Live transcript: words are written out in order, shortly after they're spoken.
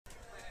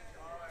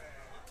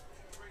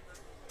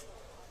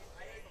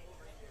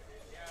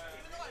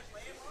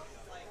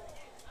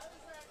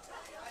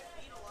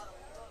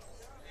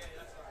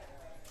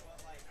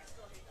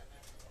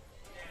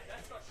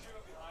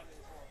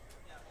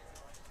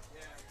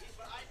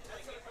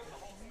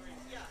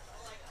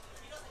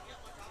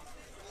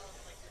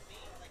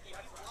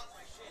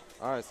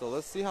All right, so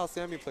let's see how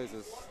Sami plays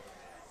this.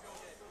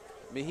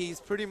 I mean,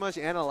 he's pretty much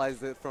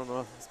analyzed it from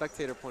a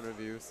spectator point of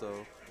view,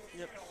 so.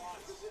 Yep.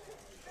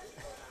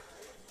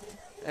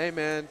 Hey,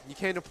 man, you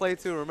came to play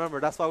too.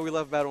 Remember, that's why we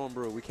left Battle and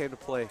Brew. We came to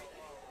play.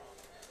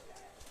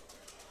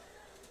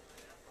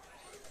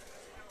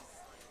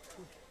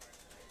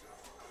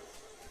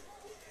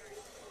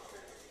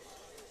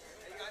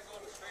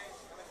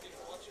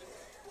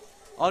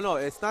 Oh, no,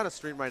 it's not a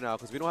stream right now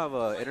because we don't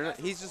have internet.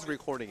 He's just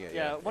recording it.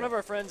 Yeah, one of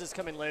our friends is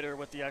coming later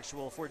with the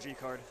actual 4G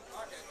card.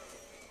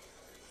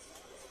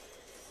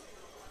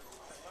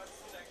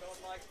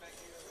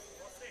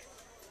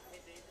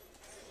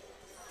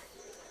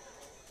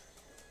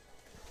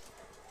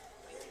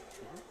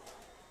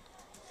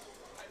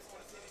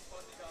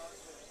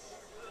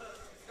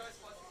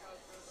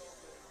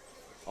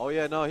 Oh,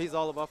 yeah, no, he's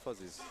all about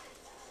fuzzies.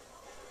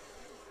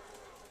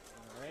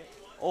 All right.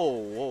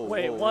 Oh, whoa.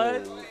 Wait, whoa,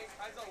 what? Whoa.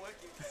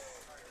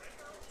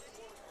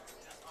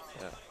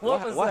 Yeah.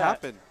 What was what that?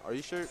 happened? Are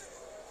you sure?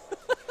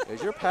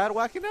 Is your pad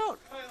whacking out?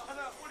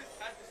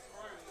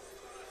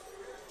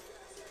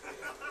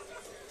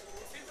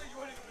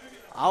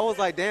 I was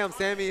like, damn,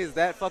 Sami is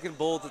that fucking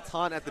bold to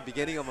taunt at the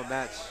beginning of a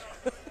match.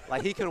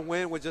 Like, he can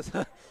win with just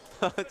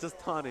just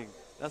taunting.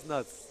 That's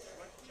nuts.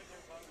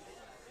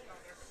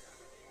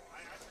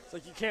 It's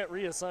like you can't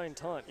reassign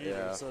taunt either,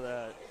 Yeah. so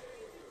that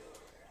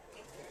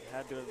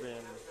had to have been.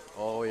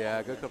 Oh,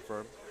 yeah, good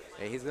confirm.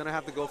 Hey, he's going to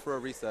have to go for a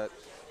reset.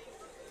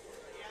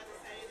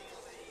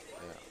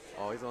 Yeah.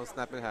 Oh, he's on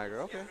Snapping Hagger.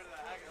 Okay.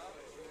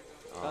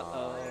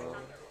 Uh-oh.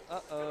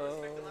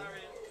 Uh-oh.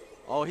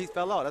 Oh, he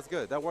fell out. That's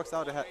good. That works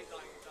out.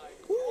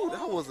 Ooh,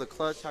 that was a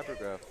clutch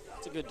hypergraph.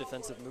 It's a good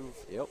defensive move.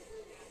 Yep.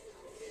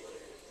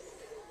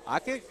 I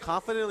can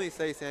confidently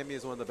say Sami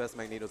is one of the best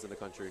Magnetos in the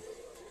country.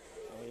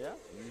 Oh, yeah?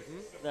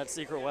 Mm-hmm. That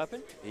secret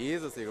weapon? He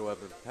is a secret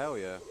weapon. Hell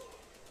yeah.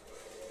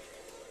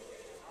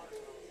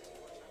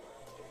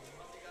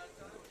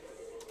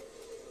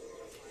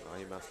 Oh,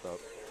 he messed up.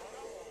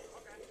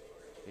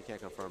 He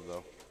can't confirm,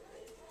 though.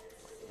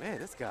 Man,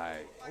 this guy.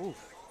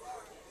 Oof.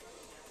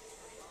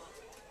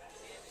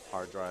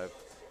 Hard drive.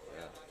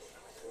 Yeah.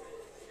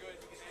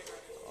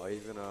 Oh,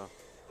 he's going to.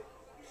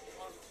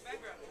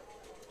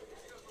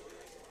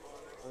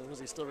 Or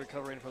was he still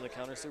recovering from the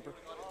counter super?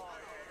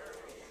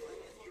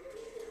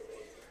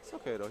 It's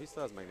okay, though. He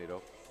still has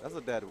Magneto. That's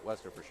a dead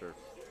Wesker for sure.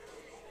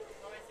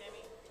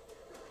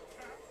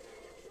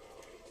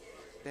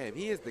 Damn,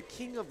 he is the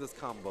king of this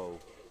combo.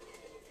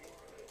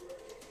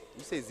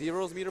 You say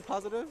Zero's meter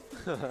positive?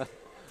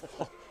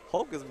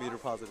 Hulk is meter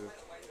positive.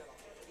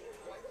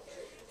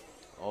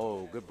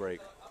 Oh, good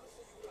break.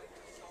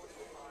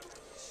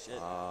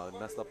 Shit.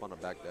 Messed up on a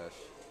backdash.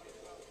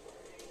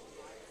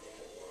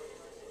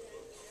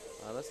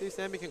 Let's see if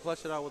Sami can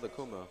clutch it out with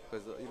Akuma,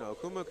 because you know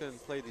Akuma can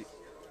play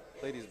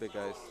these big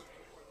guys.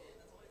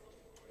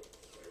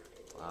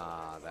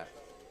 That.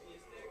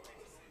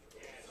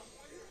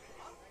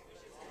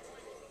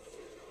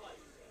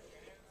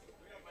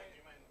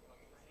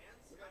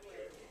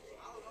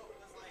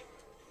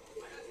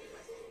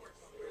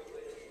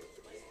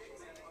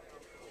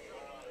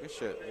 Good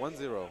shit.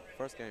 1-0.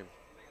 First game.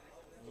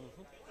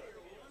 Mm-hmm.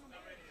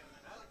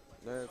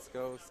 Let's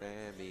go,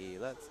 Sami.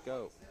 Let's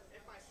go.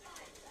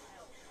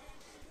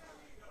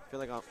 I feel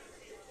like I'm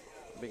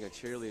being a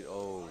cheerleader.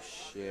 Oh,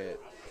 shit.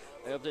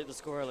 I update the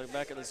score, I look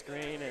back at the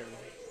screen, and...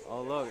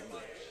 Oh, look.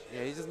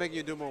 Yeah, he's just making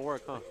you do more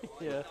work, huh?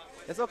 Yeah.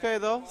 It's okay,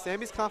 though.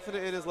 Sami's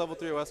confident in his level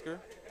 3 Wesker.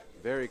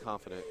 Very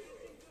confident.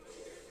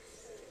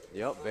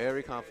 Yep,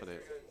 very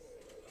confident.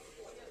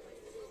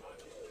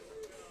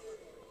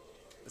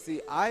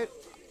 See, I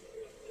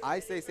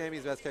say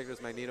Sami's best character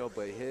is Magneto,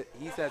 but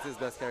he says his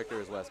best character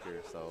is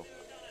Wesker, so.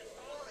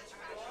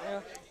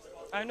 Yeah.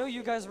 I know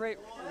you guys rate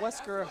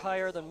Wesker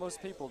higher than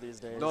most people these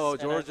days. No, and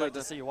Georgia. I'd like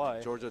to see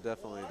why. Georgia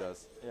definitely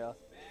does. Yeah.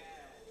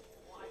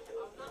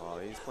 Oh,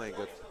 he's playing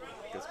good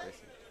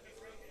spacing.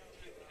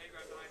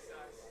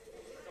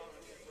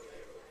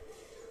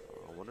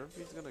 I wonder if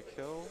he's gonna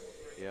kill.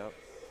 Yep.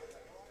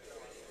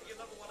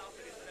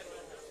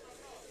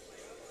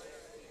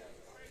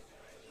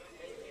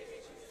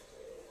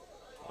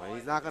 Oh,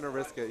 he's not gonna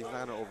risk it. He's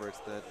not gonna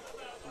overextend.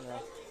 Yeah.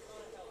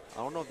 I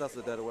don't know if that's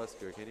the dead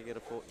Wesker. Can he get a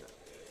full?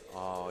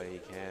 Oh, he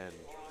can.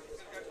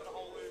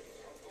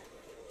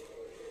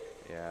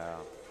 Yeah.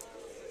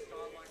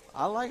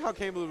 I like how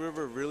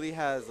KaneBlueRiver really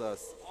has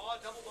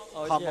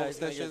combo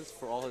extensions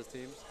for all his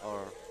teams.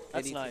 Or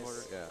that's any nice. team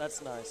order. Yeah.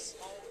 That's nice.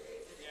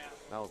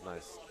 That was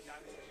nice.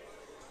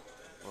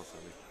 Oh,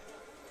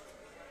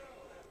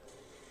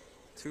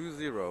 Sami.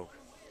 2-0.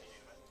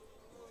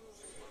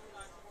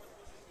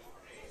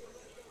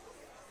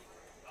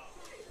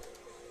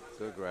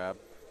 Good grab.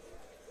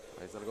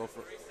 He's gonna go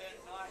for.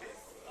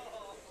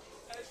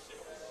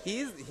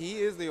 He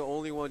is the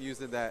only one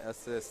using that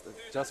assist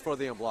just for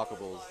the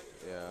unblockables.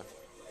 Yeah.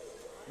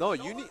 No,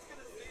 you need.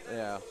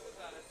 Yeah.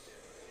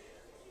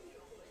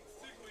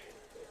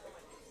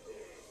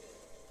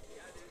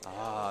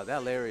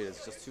 That lariat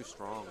is just too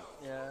strong.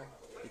 Yeah.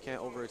 You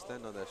can't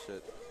overextend on that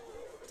shit.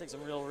 Take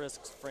some real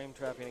risks frame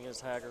trapping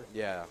against Hagger.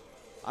 Yeah.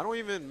 I don't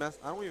even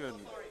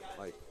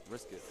like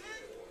risk it.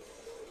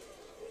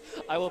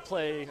 I will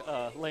play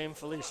Lame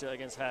Felicia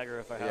against Hager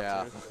if I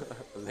have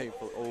to. Lame.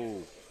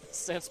 Oh.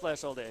 Sand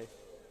Splash all day.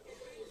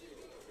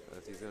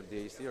 He's going to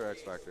DAC or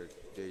X Factor?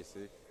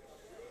 DAC.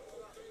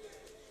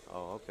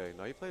 Oh, okay.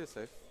 No, he played it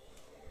safe.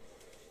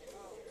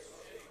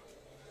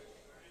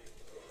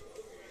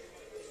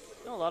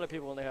 You know, a lot of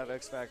people when they have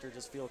X Factor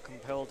just feel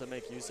compelled to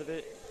make use of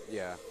it.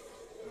 Yeah.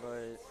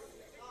 But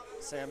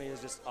Sami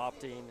is just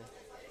opting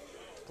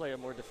to play a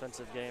more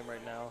defensive game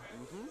right now.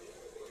 Mm-hmm.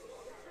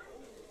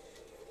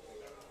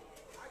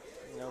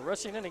 You know,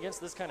 rushing in against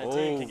this kind of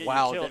team can get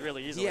you killed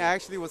really easily. He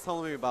actually was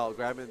telling me about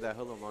grabbing that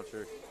Hilton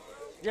launcher.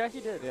 Yeah,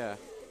 he did. Yeah.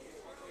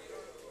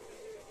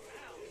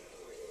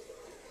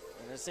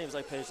 And it seems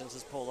like Patience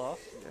has pulled off.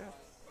 Yeah.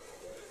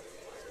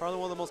 He's probably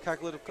one of the most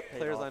calculated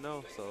players I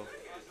know, so.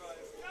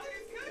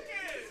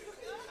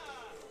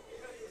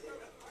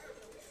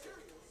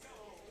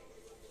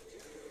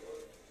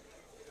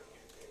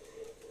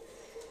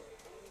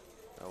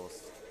 That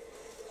was.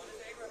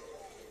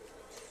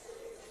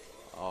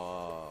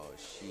 Oh,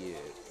 shit.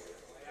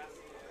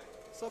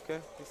 It's okay.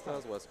 He still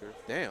has Wesker.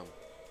 Damn.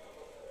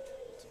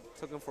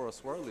 Took him for a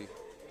swirly.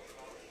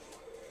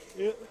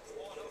 Yeah.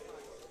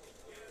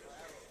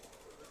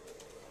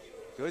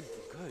 Good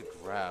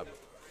grab.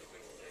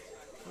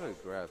 Good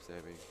grab,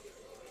 Sami.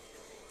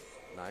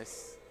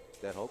 Nice.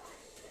 Dead hope.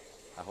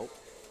 I hope.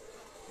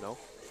 No.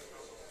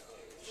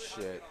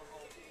 Shit.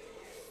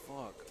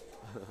 Fuck.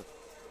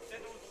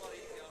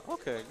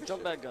 Okay.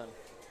 Jump back gun.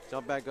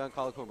 Jump back gun,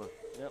 Kalakuma.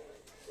 Yep.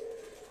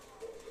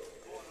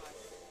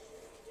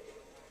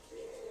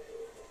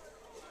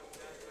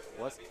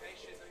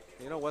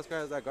 You know, Wesker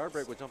has that guard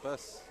break with jump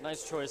S.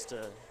 Nice choice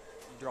to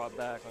drop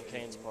back on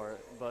Kane's part,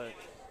 but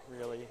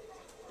really,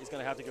 he's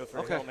going to have to go for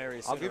a Hail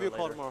Mary sooner I'll give you a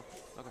call tomorrow.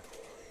 Okay.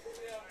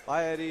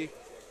 Bye, Eddie.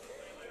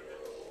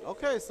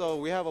 Okay, so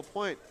we have a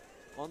point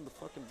on the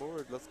fucking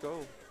board. Let's go.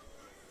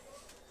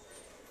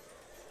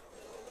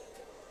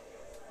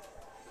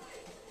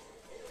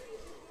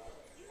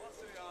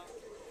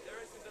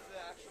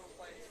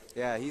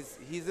 Yeah,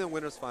 he's in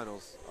winners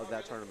finals of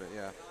that tournament.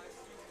 Yeah.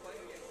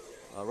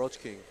 Roach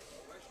King.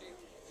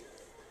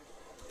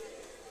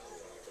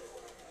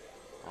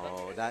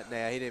 Oh,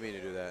 nah, he didn't mean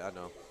to do that. I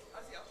know.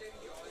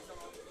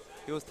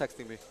 He was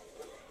texting me.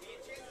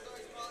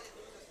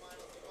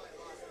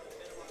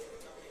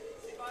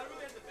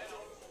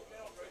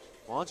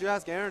 Why don't you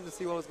ask Aaron to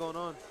see what was going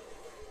on?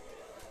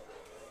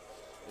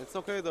 It's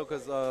okay though,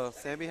 because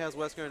Sami has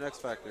Wesker and X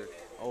Factor.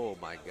 Oh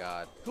my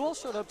God. Who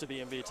else showed up to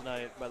BMB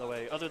tonight, by the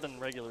way, other than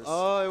regulars?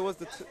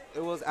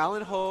 It was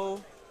Alan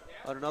Ho,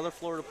 another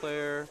Florida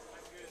player.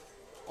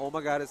 Oh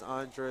my God, it's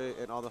Andre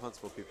and all the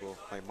Huntsville people,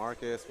 like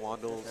Marcus,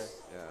 Wandles. Okay.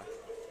 Yeah.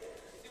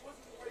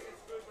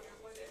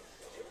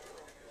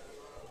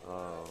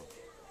 Oh.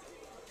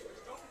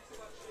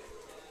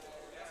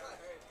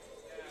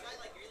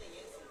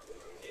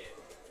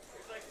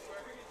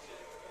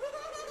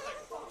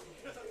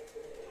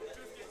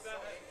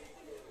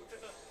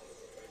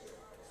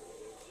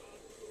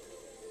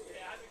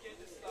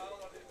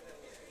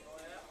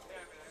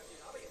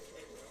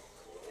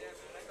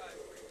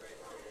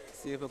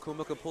 See if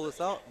Akuma can pull this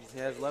out. He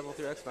has level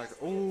 3 X Factor.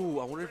 Ooh,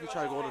 I wonder if he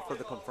tried going for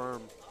the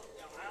confirm.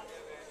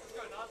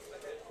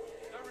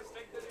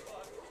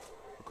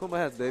 Akuma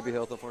has baby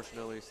health,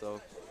 unfortunately, so.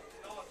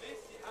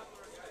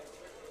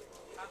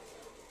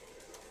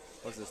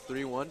 What's this,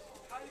 3-1?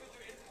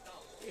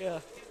 Yeah,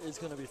 it's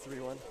going to be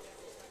 3-1.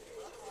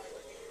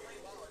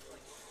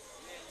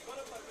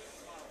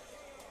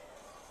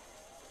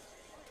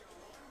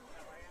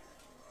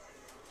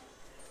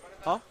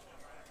 Huh?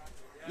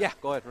 Yeah,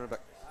 go ahead, run it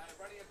back.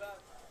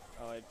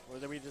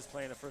 Were we just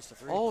playing a first to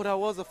 3? Oh, that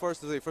was a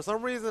first to 3. For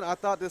some reason, I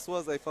thought this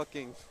was a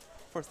fucking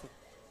first to.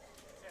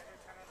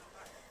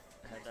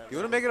 You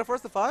want to make it a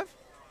first to 5?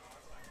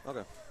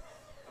 Okay.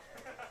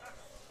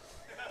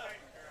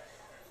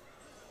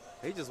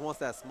 He just wants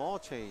that small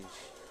change.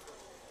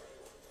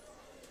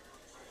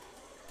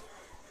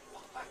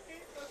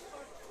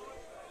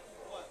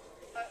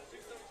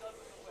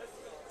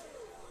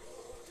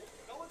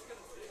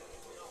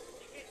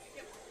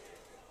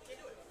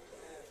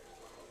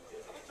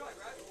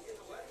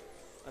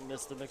 I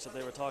missed the mix that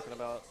they were talking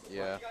about.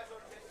 Yeah.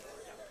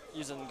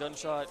 Using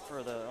gunshot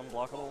for the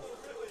unblockable.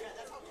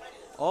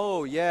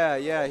 Oh, yeah,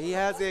 yeah. He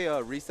has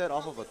a reset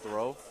off of a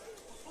throw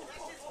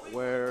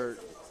where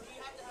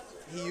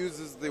he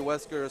uses the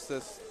Wesker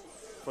assist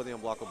for the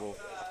unblockable.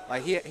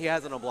 Like, he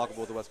has an unblockable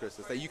with the Wesker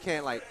assist. That you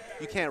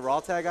can't raw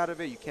tag out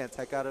of it, you can't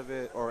tech out of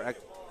it, or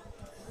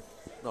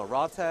no,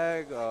 raw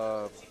tag.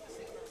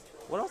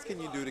 What else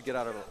can you do to get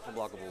out of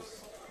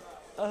unblockables?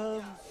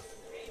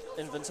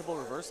 Invincible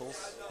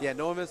reversals. Yeah,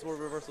 no invincible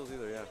reversals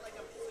either, yeah.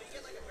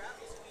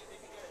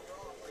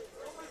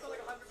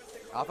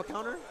 Alpha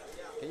counter?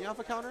 Can you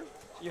alpha counter?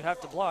 You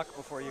have to block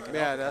before you can.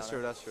 Yeah, that's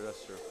true, that's true,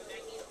 that's true.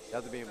 You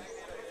have to be.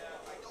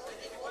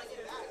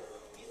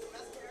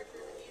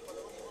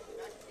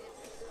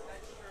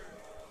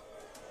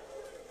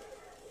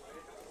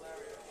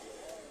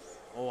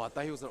 Oh, I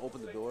thought he was going to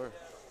open the door.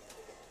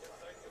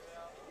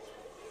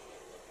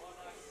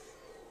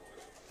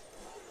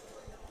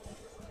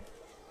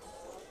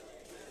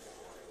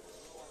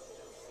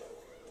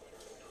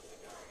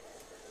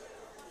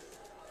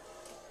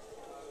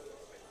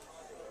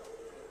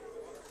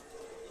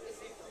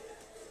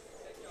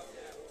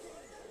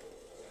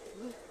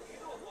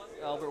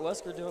 Albert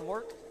Wesker doing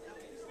work.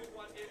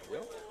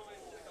 Yep.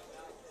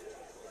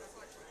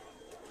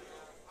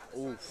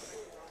 Oof.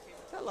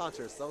 That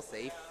launcher is so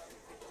safe.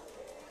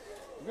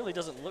 It really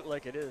doesn't look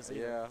like it is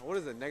either. Yeah. What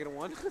is it,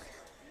 -1?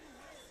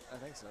 I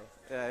think so.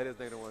 Yeah, it is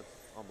 -1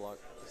 on block.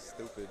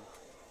 Stupid.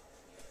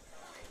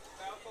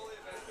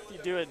 If you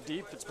do it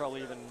deep, it's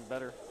probably even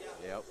better.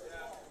 Yep.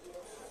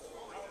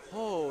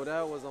 Oh,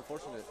 that was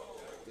unfortunate.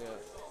 Yeah.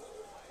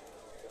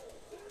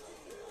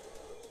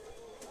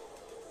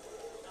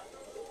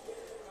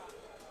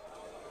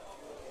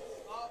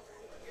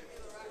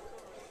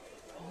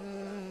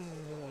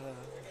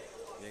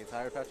 Getting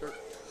tired, Patrick?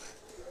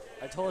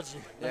 I told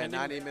you. Yeah,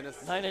 90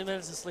 minutes. 90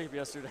 minutes of sleep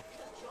yesterday.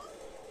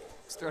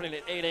 Starting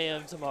at 8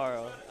 a.m.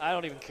 tomorrow. I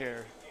don't even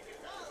care.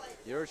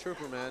 You're a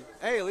trooper, man.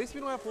 Hey, at least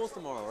we don't have pools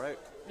tomorrow, right?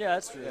 Yeah,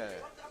 that's true. Yeah.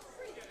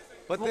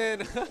 But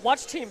then...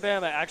 Watch Team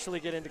Bama actually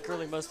get into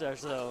curly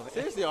mustache, though.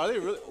 Seriously, are they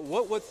really...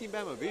 What would Team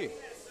Bama be?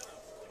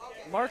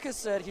 Marcus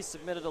said he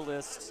submitted a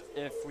list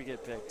if we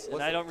get picked.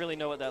 And I don't really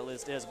know what that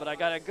list is, but I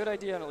got a good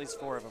idea on at least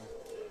 4 of them.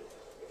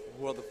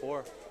 Who are the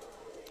 4?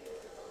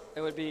 It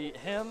would be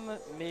him,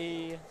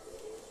 me,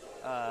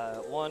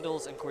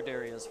 Wandles, and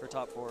Cordarius for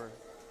top 4.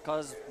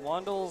 Because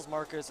Wandles,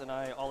 Marcus, and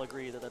I all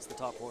agree that that's the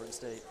top 4 in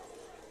state.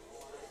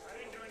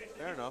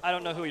 Fair enough. I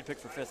don't know who he'd pick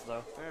for 5th,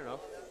 though. Fair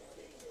enough.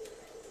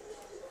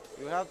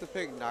 You have to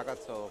pick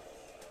Nagato.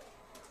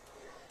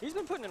 He's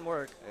been putting in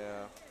work.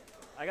 Yeah.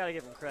 I got to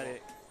give him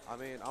credit. I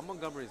mean, I'm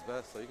Montgomery's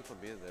best, so you can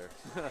put me in there.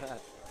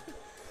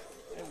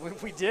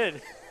 And we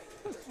did.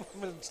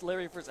 When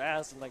Larry first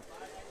asked, I'm like,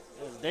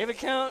 does David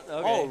count?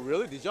 Okay. Oh,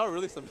 really? Did y'all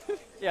really submit?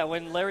 Yeah,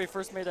 when Larry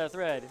first made that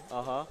thread,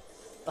 Uh-huh.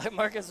 like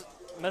Marcus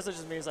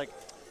messages me, he's like,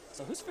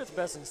 so who's 5th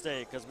best in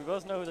state? Because we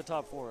both know who the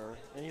top 4 are.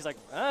 And he's like,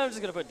 I'm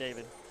just going to put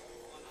David.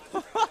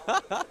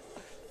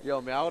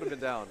 Yo, man, I would have been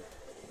down.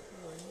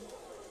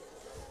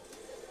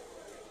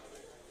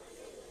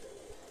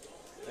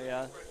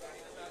 Yeah.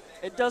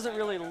 It doesn't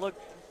really look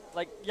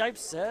like Yipes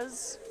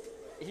says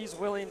he's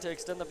willing to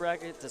extend the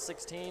bracket to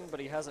 16, but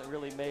he hasn't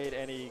really made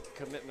any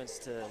commitments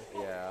to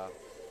Yeah.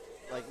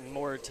 like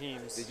more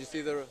teams. Did you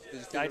see the?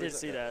 I did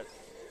see that.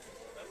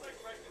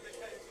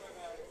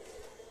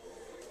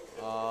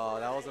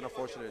 That was an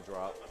unfortunate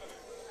drop.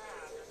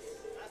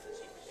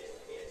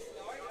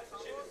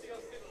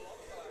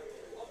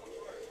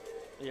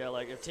 Yeah,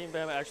 like if Team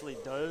Bama actually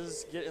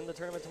does get in the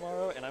tournament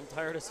tomorrow, and I'm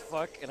tired as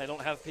fuck, and I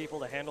don't have people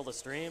to handle the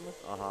stream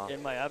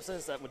in my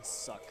absence, that would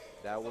suck.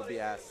 That would be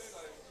ass.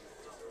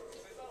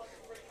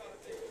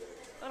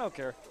 I don't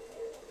care.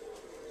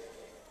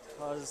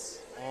 Cause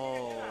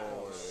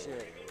oh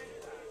shit.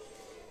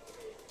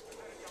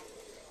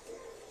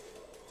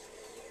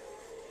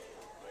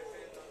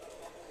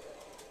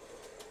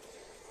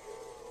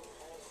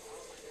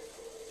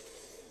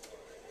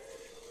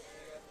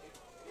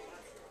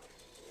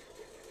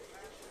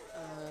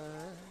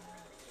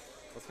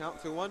 Let's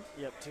count 2-1.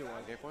 Yep,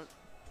 2-1. Game point.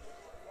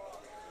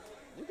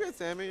 You're good,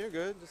 Sammy. You're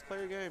good. Just play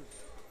your game.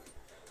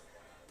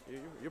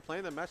 You're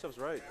playing the matchups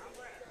right.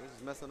 You're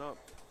just messing up.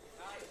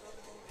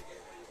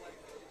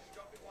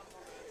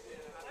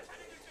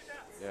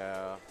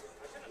 Yeah.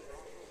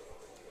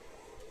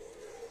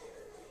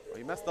 Oh,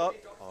 you messed up.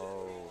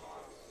 Oh.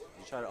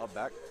 You try to up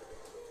back?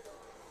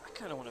 I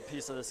kind of want a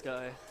piece of this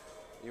guy.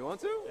 You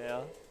want to?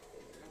 Yeah.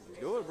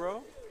 Do it,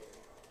 bro.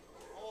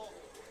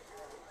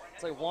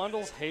 It's like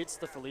Wandles hates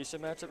the Felicia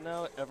matchup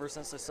now ever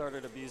since they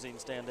started abusing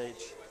Stand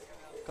H.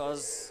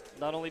 Because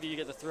not only do you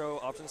get to throw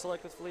option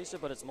select with Felicia,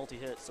 but it's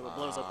multi-hit, so it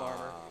blows up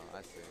armor.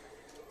 I see.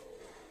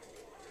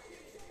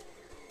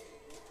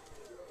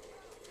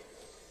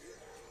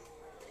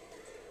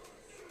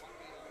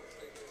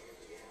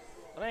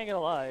 But I ain't gonna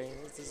lie,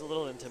 this is a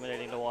little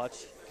intimidating to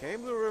watch.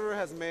 KaneBlueRiver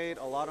has made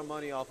a lot of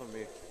money off of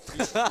me.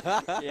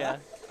 Yeah.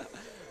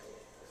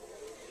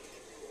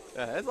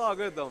 Yeah, it's all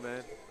good though,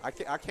 man. I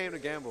came to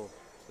gamble.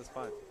 It's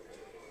fine.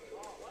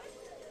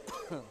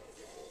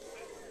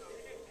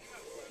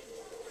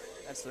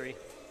 That's 3.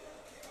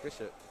 Good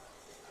shit.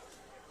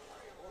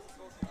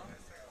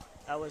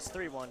 That was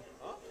 3-1.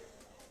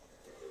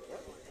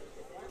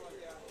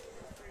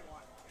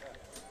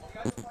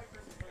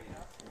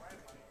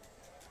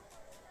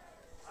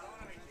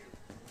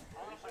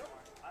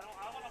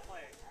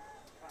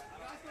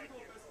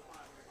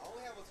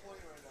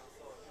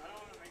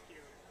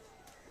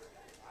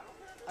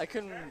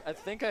 I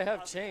think I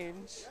have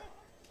change.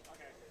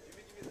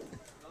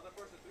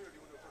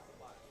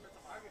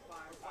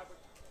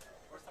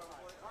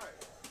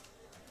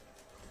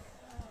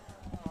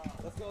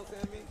 Let's go,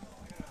 Sammy.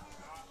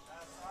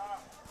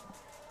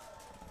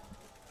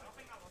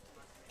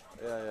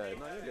 Yeah.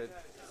 No, you're good.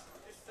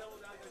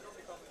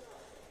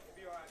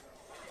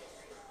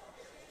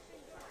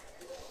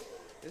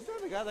 Isn't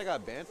that the guy that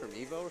got banned from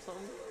Evo or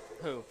something?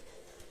 Who?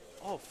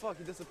 Oh, fuck,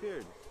 he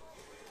disappeared.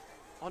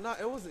 Oh, no,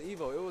 it wasn't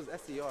Evo. It was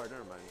SCR.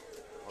 Never mind.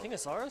 King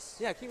Osiris?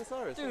 Yeah, King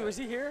Osiris. Dude, yeah. was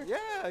he here?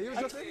 Yeah, he was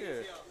just in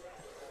here.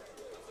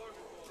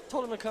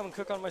 Told him to come and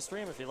cook on my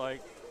stream if he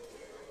liked.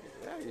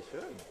 Yeah, you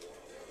should.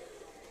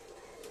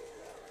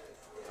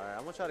 All right,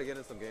 I'm going to try to get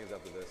in some games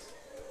after this.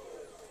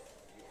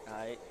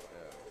 Alright.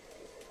 Yeah.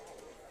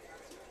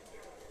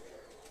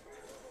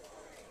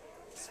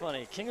 It's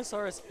funny.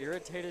 Kingosaurus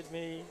irritated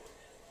me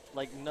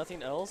like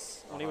nothing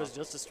else when he was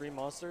just a stream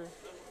monster.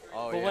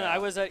 Oh, But when I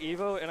was at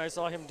Evo and I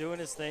saw him doing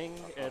his thing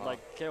at like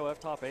KOF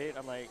top 8,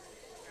 I'm like,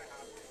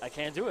 I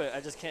can't do it.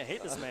 I just can't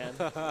hate this man.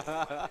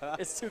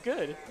 It's too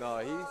good. No,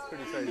 he's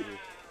pretty crazy.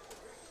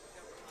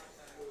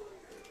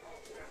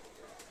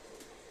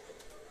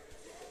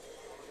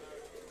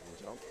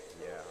 Jump?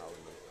 Yeah, I would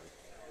know.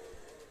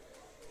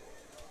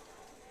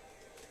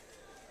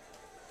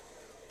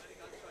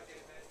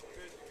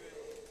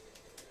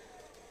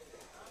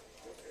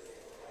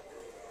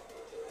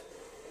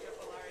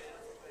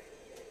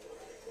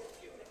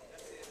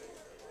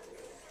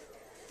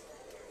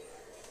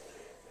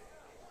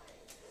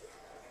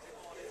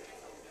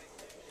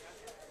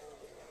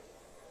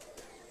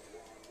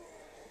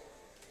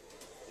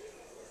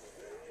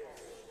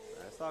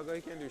 That's all good.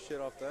 He can't do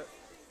shit off that.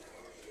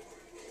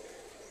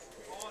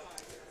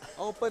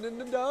 Opening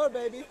the door,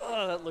 baby.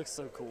 Oh, that looks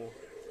so cool.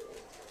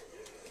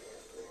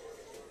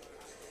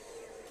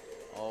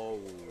 Oh.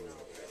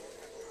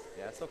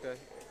 Yeah, it's okay.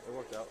 It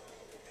worked out.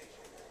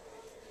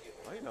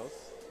 Oh, he knows.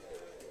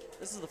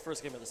 This is the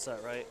first game of the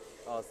set, right?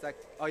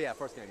 Oh, yeah,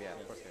 first game. Yeah,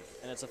 first game.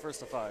 And it's a first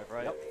to 5,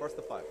 right? Yep, first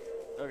to 5.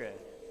 Okay.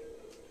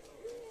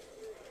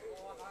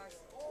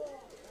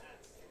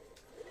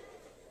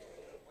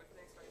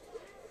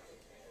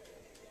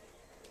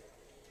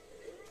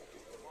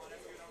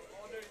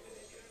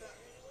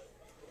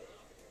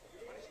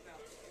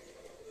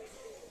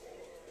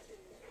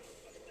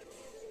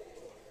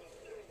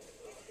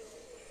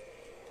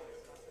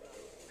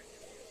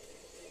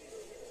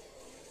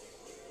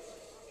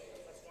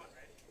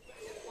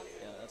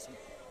 Yeah, that's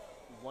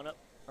 1-up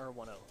or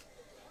 1-0.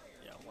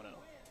 Yeah, 1-0.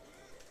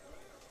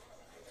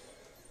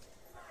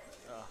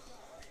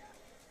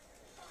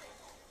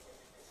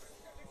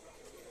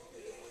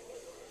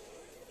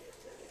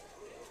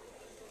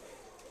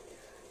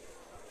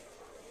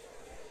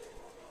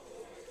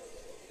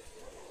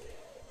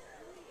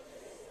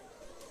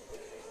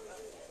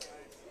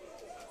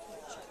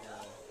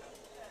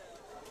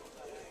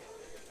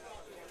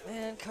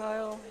 Man,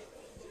 Kyle,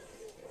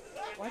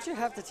 why'd you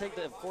have to take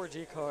the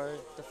 4G card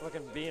to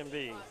fucking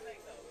B&B?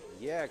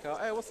 Yeah, Kyle.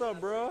 Hey, what's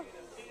up, bro?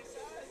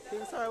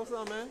 King Sorry, what's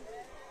up, man?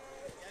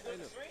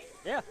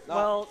 Yeah,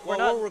 No,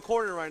 well, we're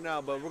recording right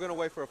now, but we're gonna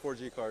wait for a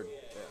 4G card.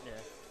 Yeah.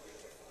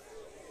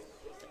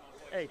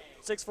 Hey,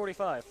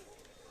 6:45.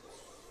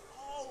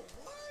 Oh,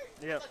 what?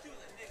 Yep.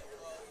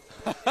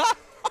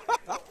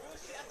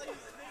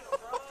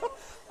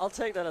 I'll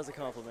take that as a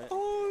compliment.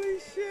 Holy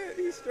shit,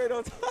 he's straight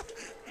on top.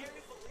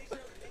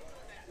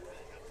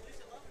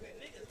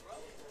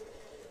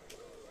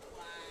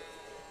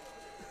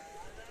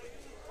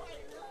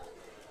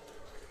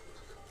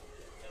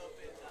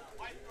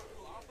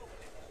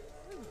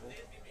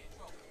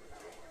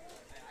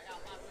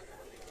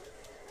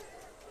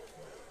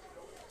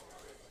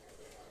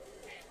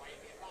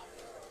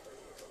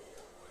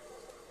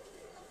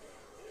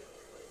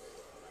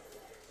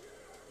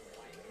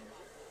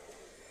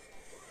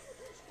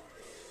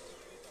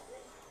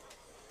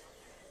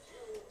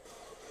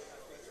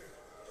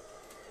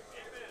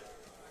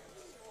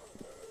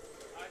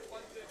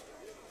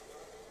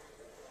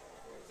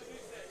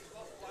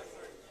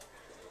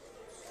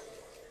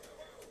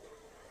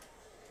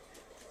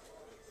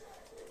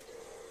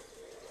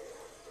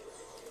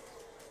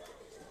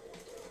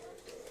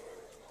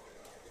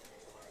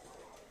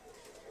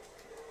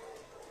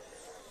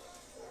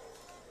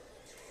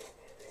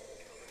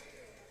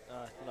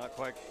 Not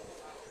quite.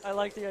 I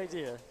like the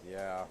idea.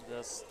 Yeah.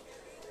 Just.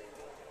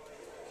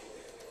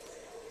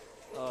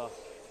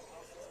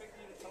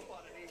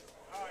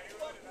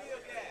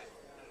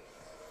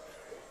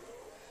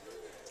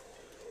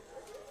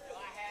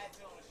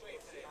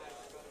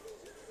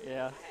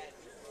 Yeah.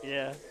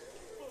 Yeah.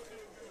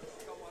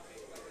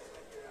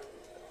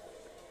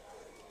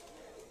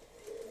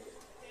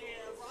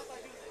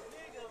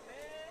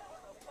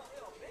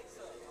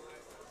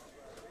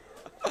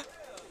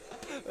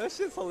 That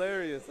shit's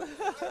hilarious.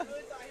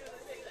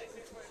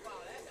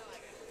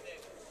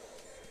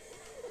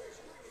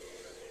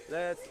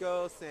 Let's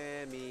go,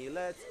 Sammy.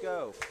 Let's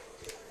go.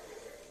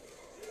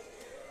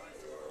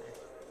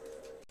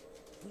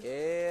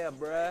 Yeah,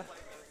 bruh.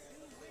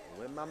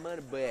 Where my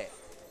money back?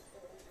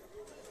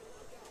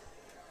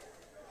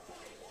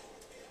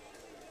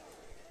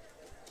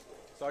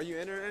 So are you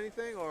entering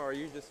anything, or are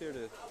you just here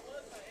to?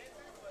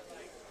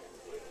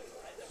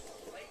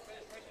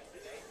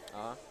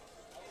 Uh-huh.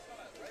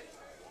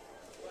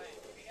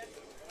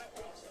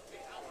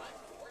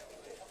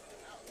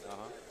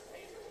 Uh-huh.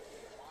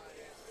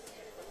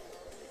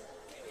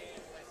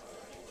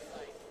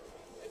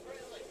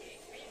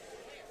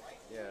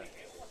 Yeah.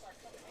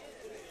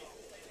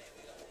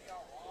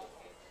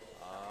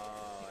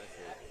 Oh, I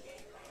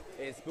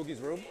see. In Spooky's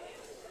room?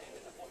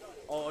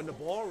 Oh, in the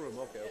ballroom.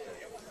 Okay,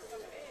 okay.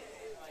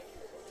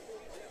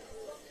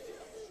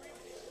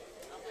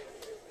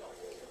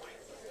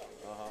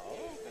 Uh-huh.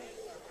 Oh,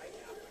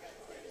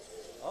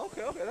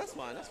 okay. Okay, okay, that's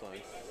fine. That's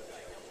fine.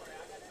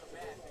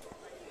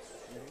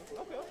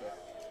 Okay, okay.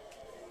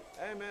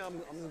 Hey man,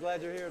 I'm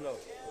glad you're here though.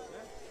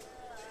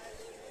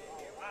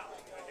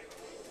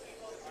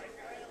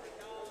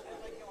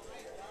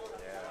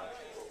 Yeah.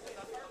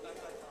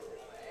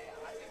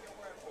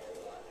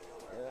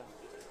 Yeah.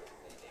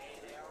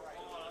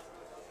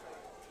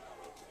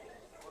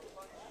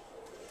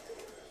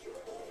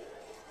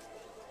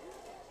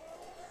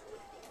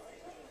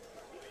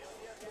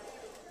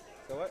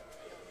 So what?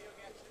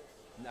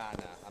 Nah,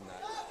 I'm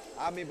not.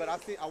 I mean, but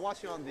I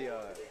watched you on the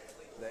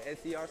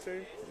NCR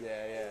stream.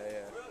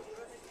 Yeah.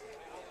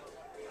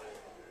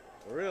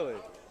 Really?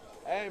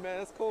 Hey man,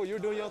 that's cool. You're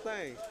doing your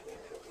thing.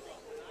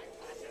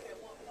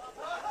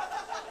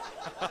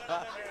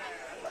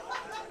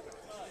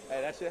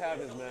 Hey, that shit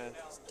happens, man.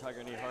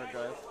 Tiger knee hard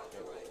drive.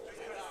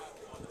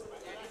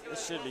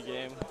 This should be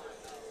game.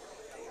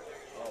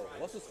 Oh,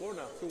 what's the score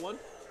now? 2-1?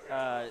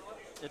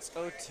 It's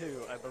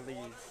 0-2, I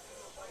believe.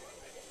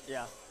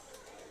 Yeah.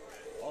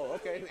 Oh,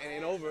 okay. It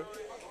ain't over.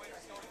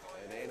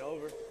 It ain't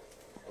over.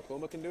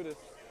 Okuma can do this.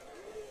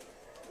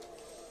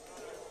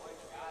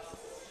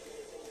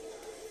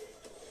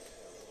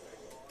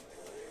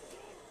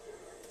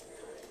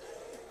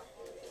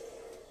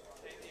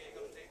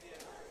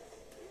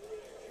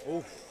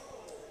 Oof.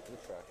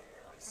 Good try.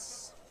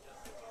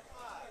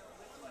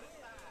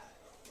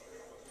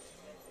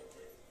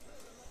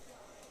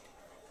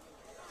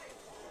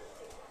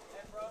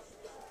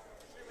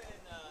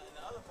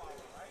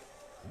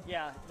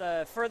 Yeah,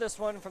 the furthest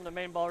one from the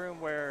main ballroom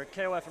where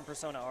KOF and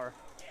Persona are.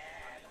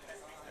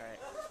 All right.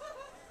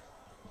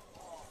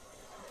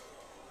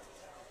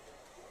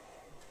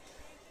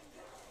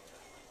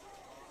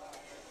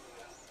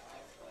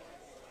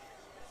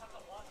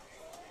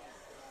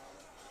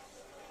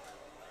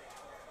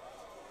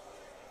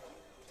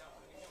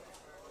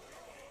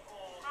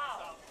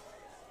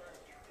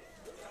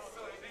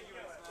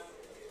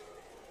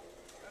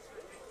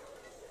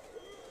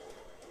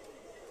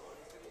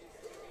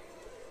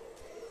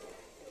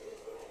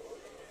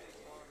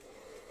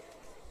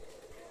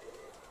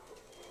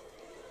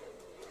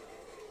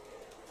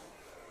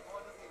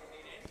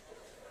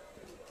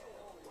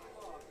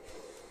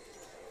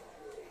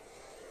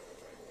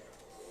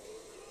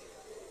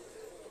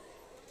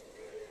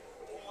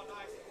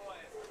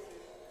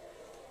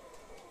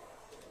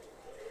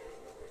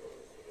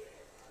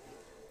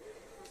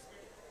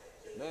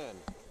 Man,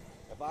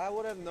 if I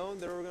would have known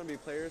there were going to be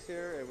players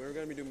here and we were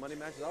going to be doing money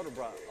matches, I would have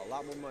brought a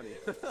lot more money.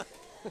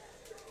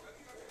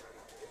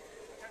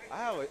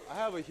 I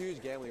have a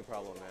huge gambling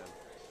problem, man.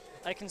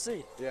 I can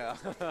see. Yeah.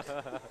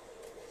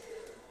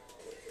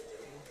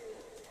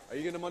 Are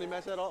you going to money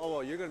match at all? Oh,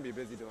 well, you're going to be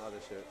busy doing other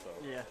shit, so.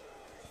 Yeah.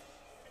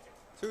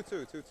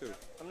 2-2.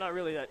 I'm not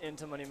really that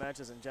into money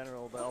matches in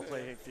general, but I'll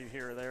play a few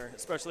here or there,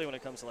 especially when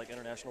it comes to like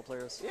international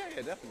players.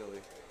 Yeah,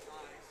 definitely.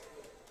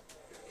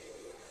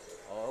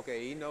 Oh,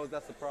 okay, he knows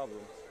that's the problem.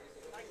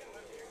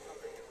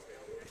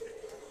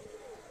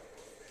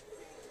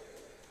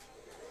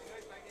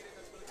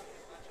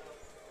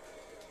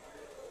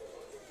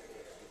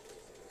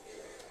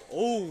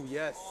 Oh,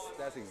 yes,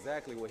 that's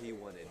exactly what he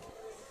wanted.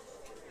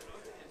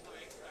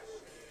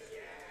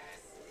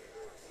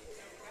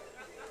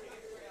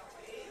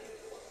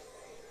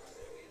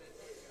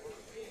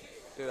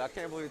 Dude, I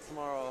can't believe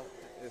tomorrow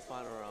is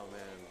final round,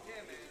 man.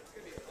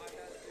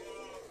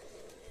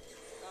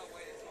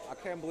 I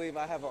can't believe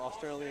I have an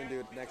Australian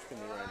dude next to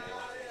me right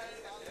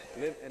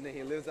now. And then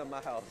he lives at my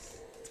house.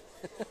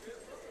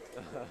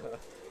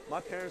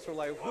 My parents were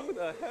like, who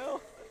the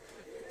hell?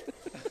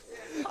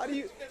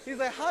 He's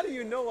like, how do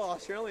you know an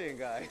Australian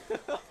guy?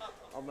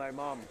 I'm like,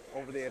 Mom,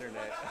 over the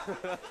internet.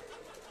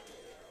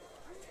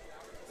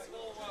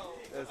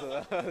 It's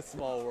a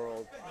small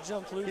world.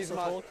 Jump loose of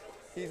Hulk.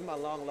 He's my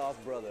long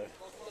lost brother.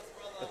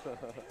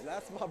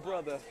 That's my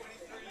brother.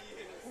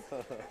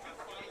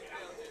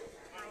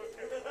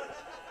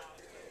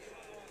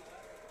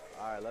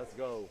 All right, let's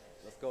go.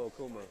 Let's go,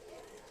 Akuma.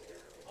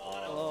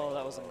 Oh,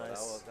 that was a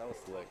nice. That was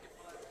slick.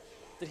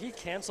 Did he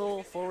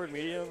cancel forward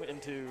medium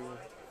into?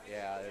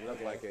 Yeah, it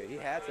looked like it. He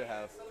had to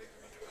have.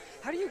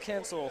 How do you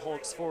cancel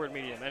Hulk's forward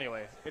medium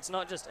anyway? It's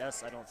not just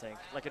S, I don't think,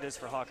 like it is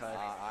for Hawkeye.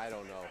 I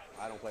don't know.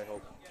 I don't play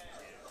Hulk.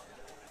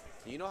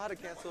 Do you know how to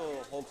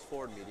cancel Hulk's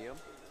forward medium?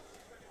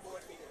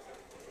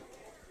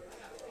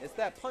 It's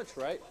that punch,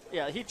 right?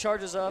 Yeah, he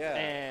charges up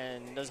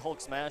and does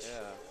Hulk smash. Yeah.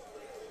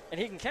 And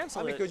he can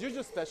cancel I mean, it. could you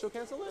just special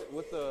cancel it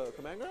with the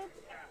command grab?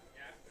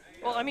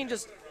 Well, I mean,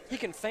 just he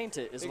can feint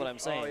it, is what I'm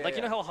saying. yeah, like,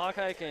 you know how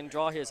Hawkeye can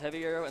draw his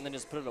heavy arrow and then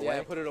just put it away?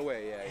 Yeah, put it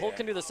away, yeah. Hulk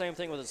can do the same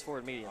thing with his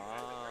forward medium.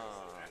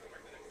 Ah.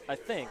 I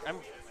think. I'm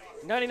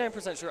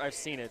 99% sure I've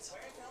seen it.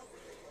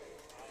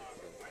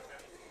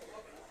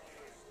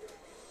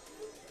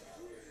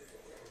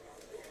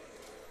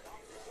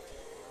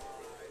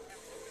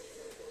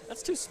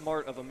 That's too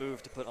smart of a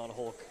move to put on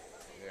Hulk.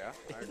 Yeah.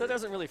 That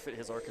doesn't really fit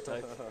his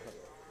archetype.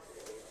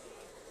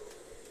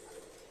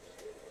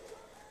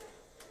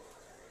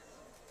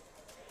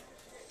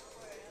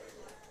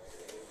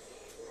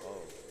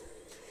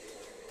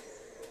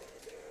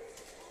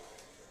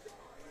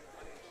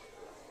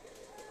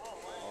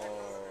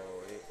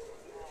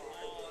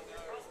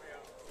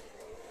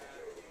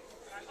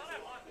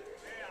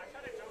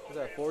 Is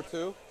that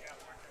 4-2?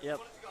 Yep.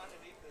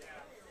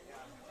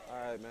 All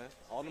right, man.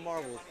 All the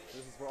marbles.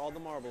 This is for all the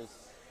marbles.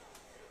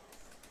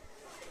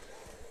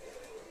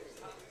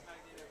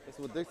 This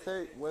will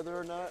dictate whether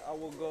or not I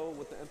will go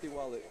with the empty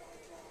wallet.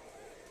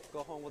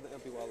 Go home with the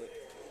empty wallet.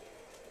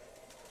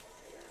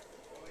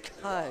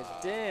 God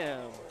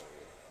damn.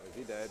 Is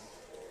he dead?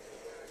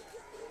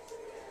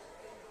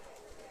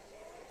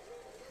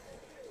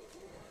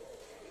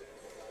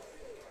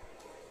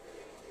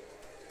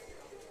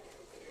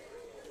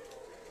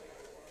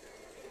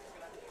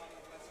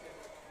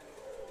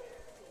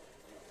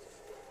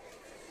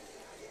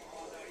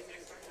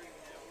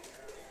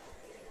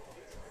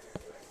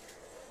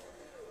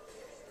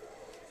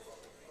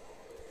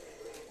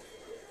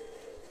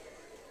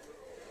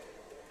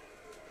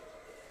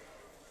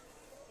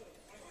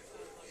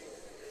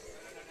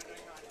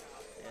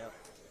 Yep.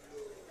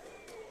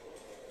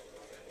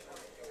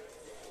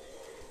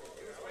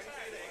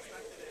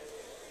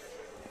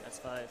 That's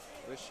 5.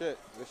 Good shit.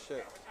 Good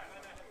shit.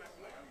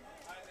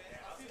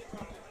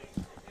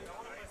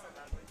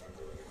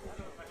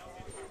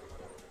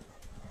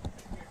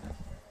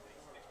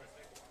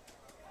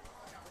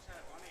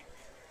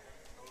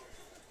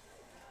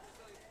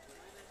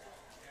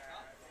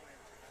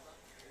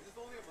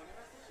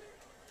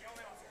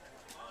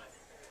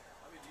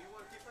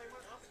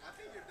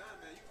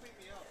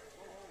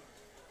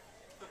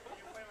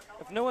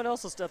 If no one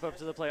else will step up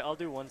to the plate, I'll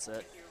do one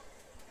set.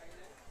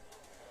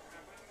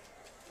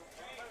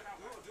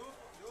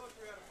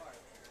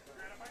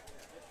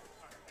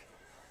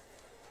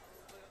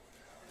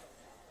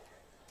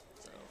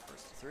 So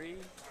first to 3.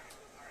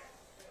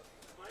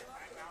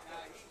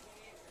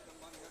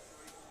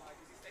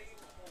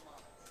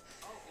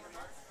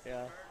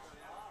 Yeah.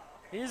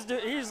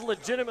 He's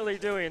legitimately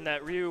doing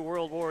that Ryu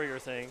World Warrior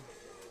thing.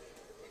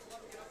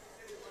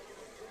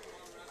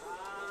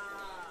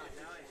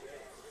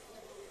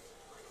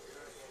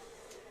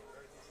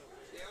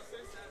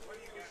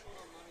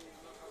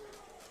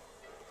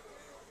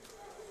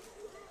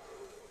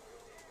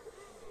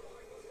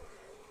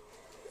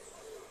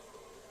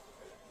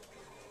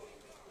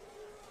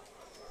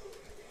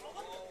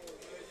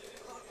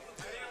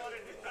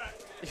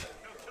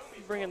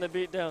 Bringing the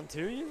beat down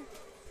to you?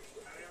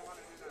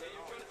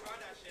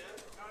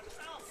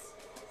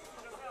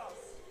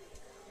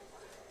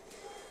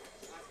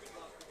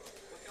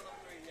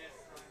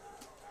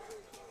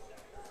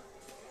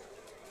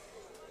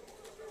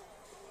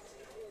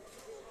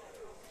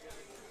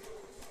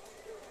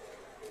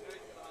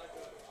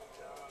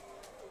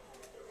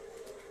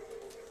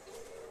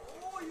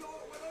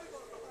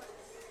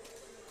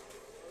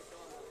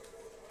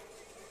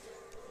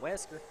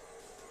 Wesker.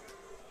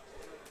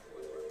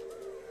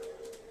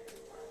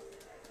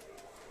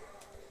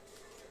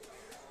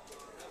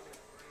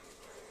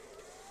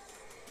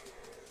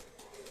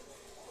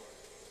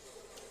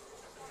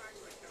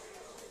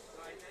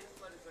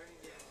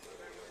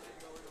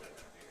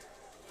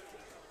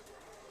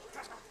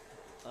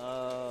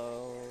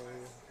 Oh,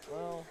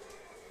 well.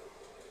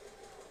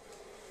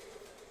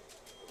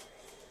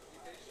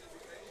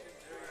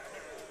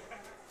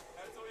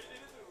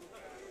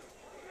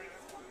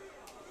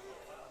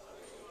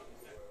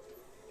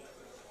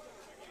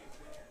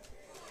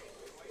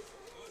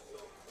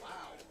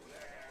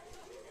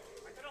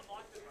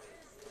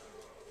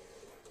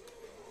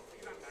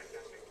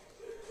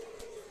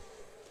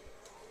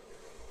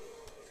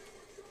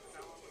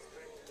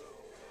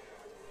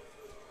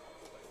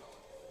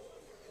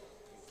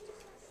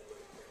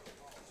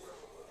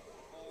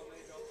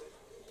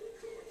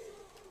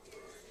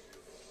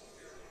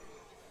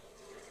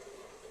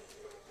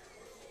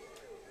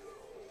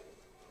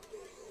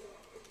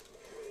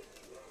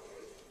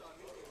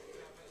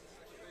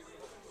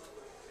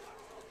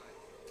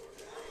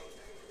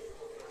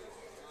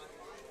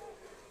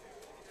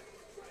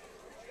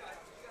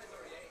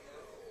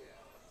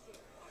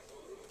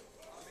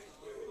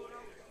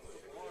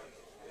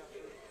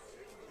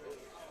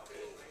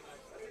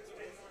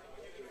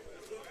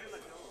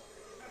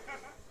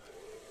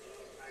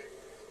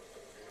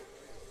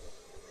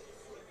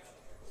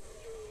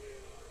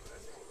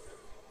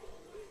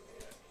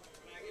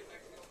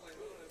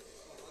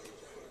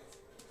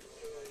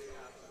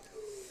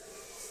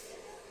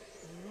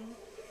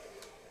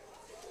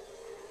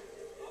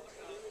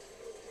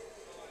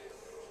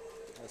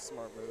 That's a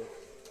smart move.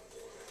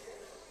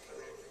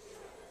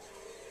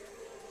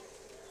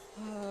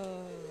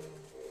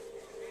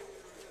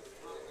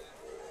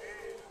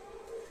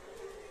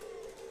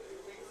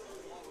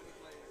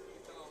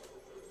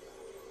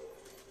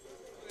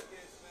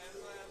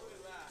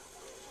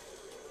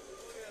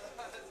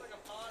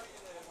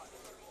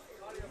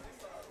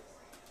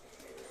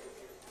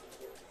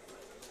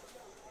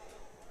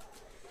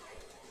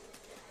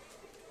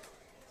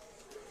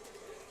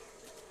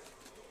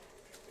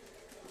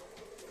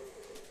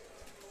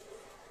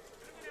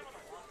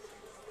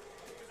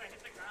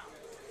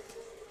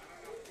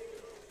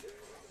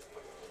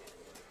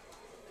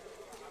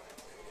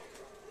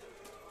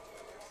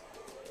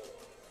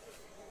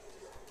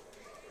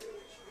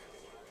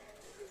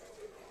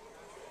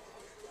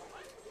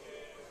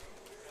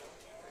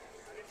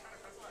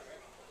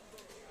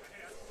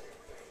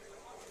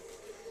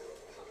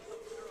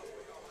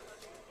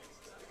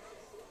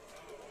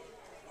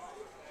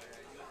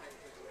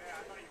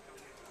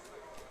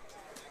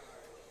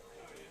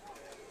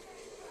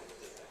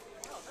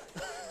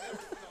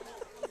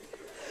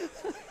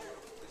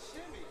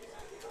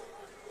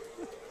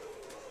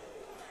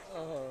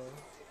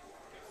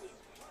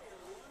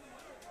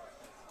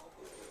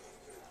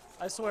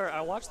 I swear, I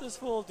watched this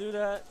fool do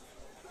that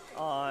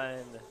on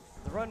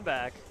the run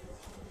back,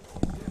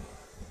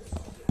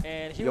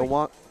 and he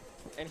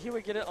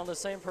would get it on the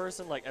same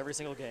person like every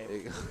single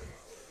game.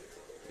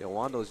 Yo,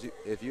 Wandos,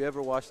 if you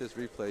ever watch this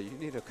replay, you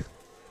need to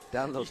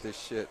download this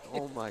shit.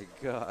 Oh my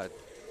god.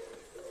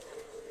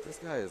 This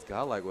guy is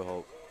godlike with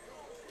Hulk.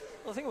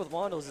 Well, the thing with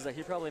Wandos is that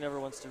he probably never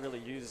wants to really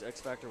use X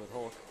Factor with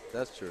Hulk.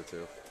 That's true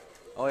too.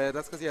 Oh yeah,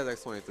 that's because he has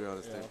X23 on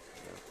his team.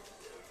 Yeah.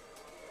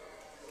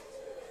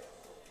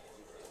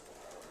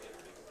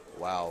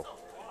 Wow.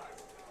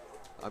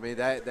 I mean,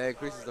 that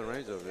increases the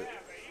range of it.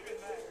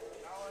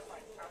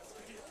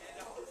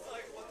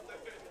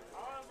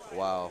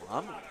 Wow.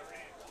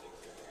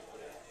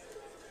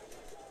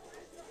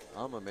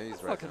 I'm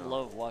amazed right now. I fucking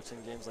love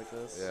watching games like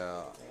this.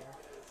 Yeah.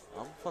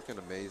 I'm fucking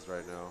amazed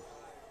right now.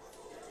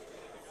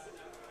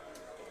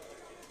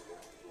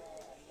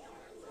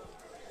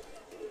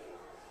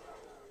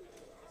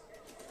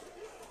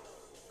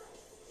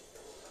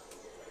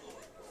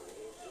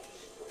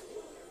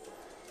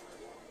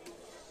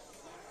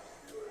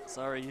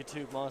 Sorry,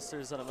 YouTube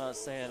monsters, that I'm not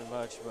saying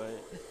much, but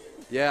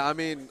yeah, I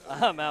mean,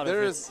 I'm out of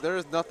it. There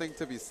is nothing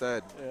to be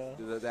said.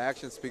 Yeah. The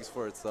action speaks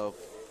for itself.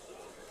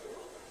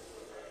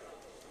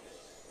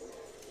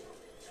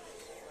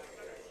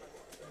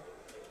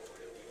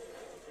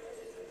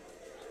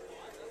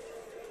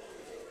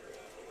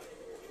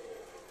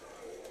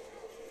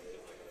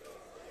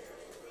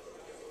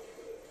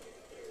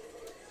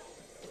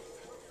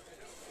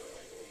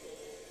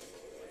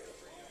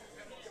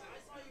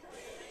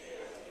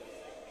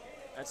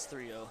 That's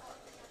 3-0.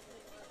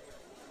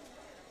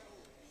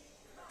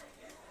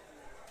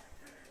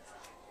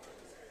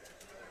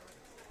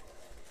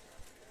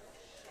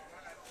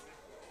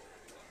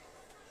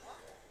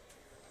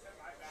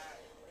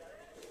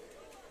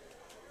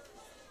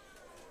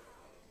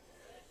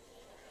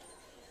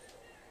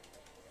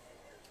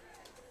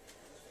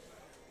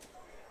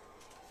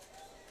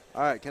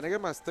 All right, can I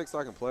get my stick so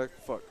I can play?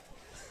 Fuck.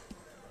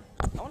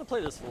 I want to play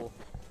this fool.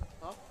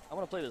 Huh? I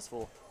want to play this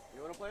fool.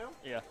 You want to play him?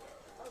 Yeah.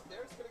 Oh,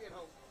 Derek's gonna get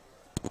home.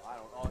 I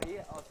don't know.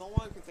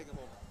 Someone can take him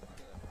home.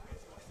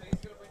 So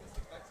he's gonna bring the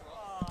stick back to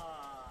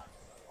us.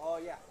 Oh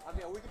yeah. I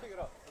mean, we can pick it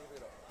up. We can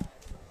pick it up.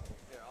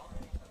 Here, I want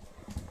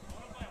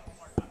to play him one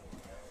more time.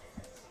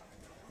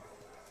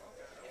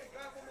 Yeah,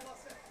 go ahead, one more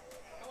last set.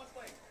 No one's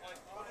playing. No.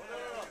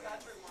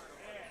 Patrick Martin.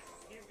 Yeah,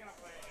 he's gonna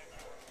play.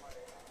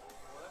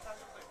 Well, let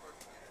Patrick play first.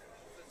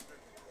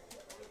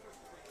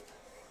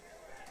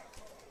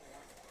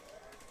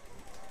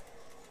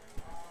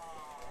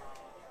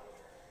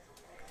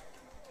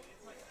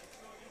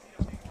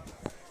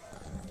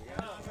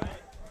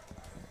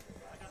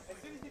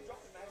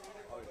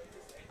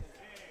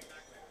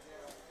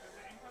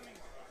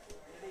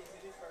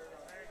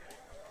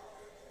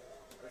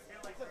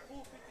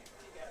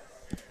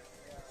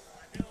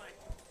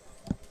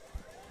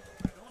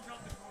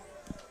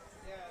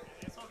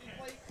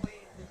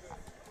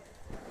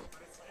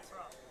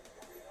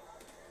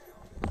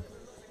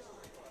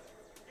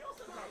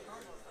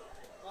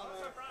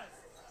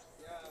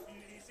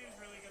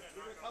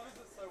 Covers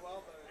it so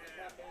well, though.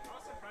 Yeah. I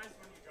was surprised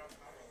when you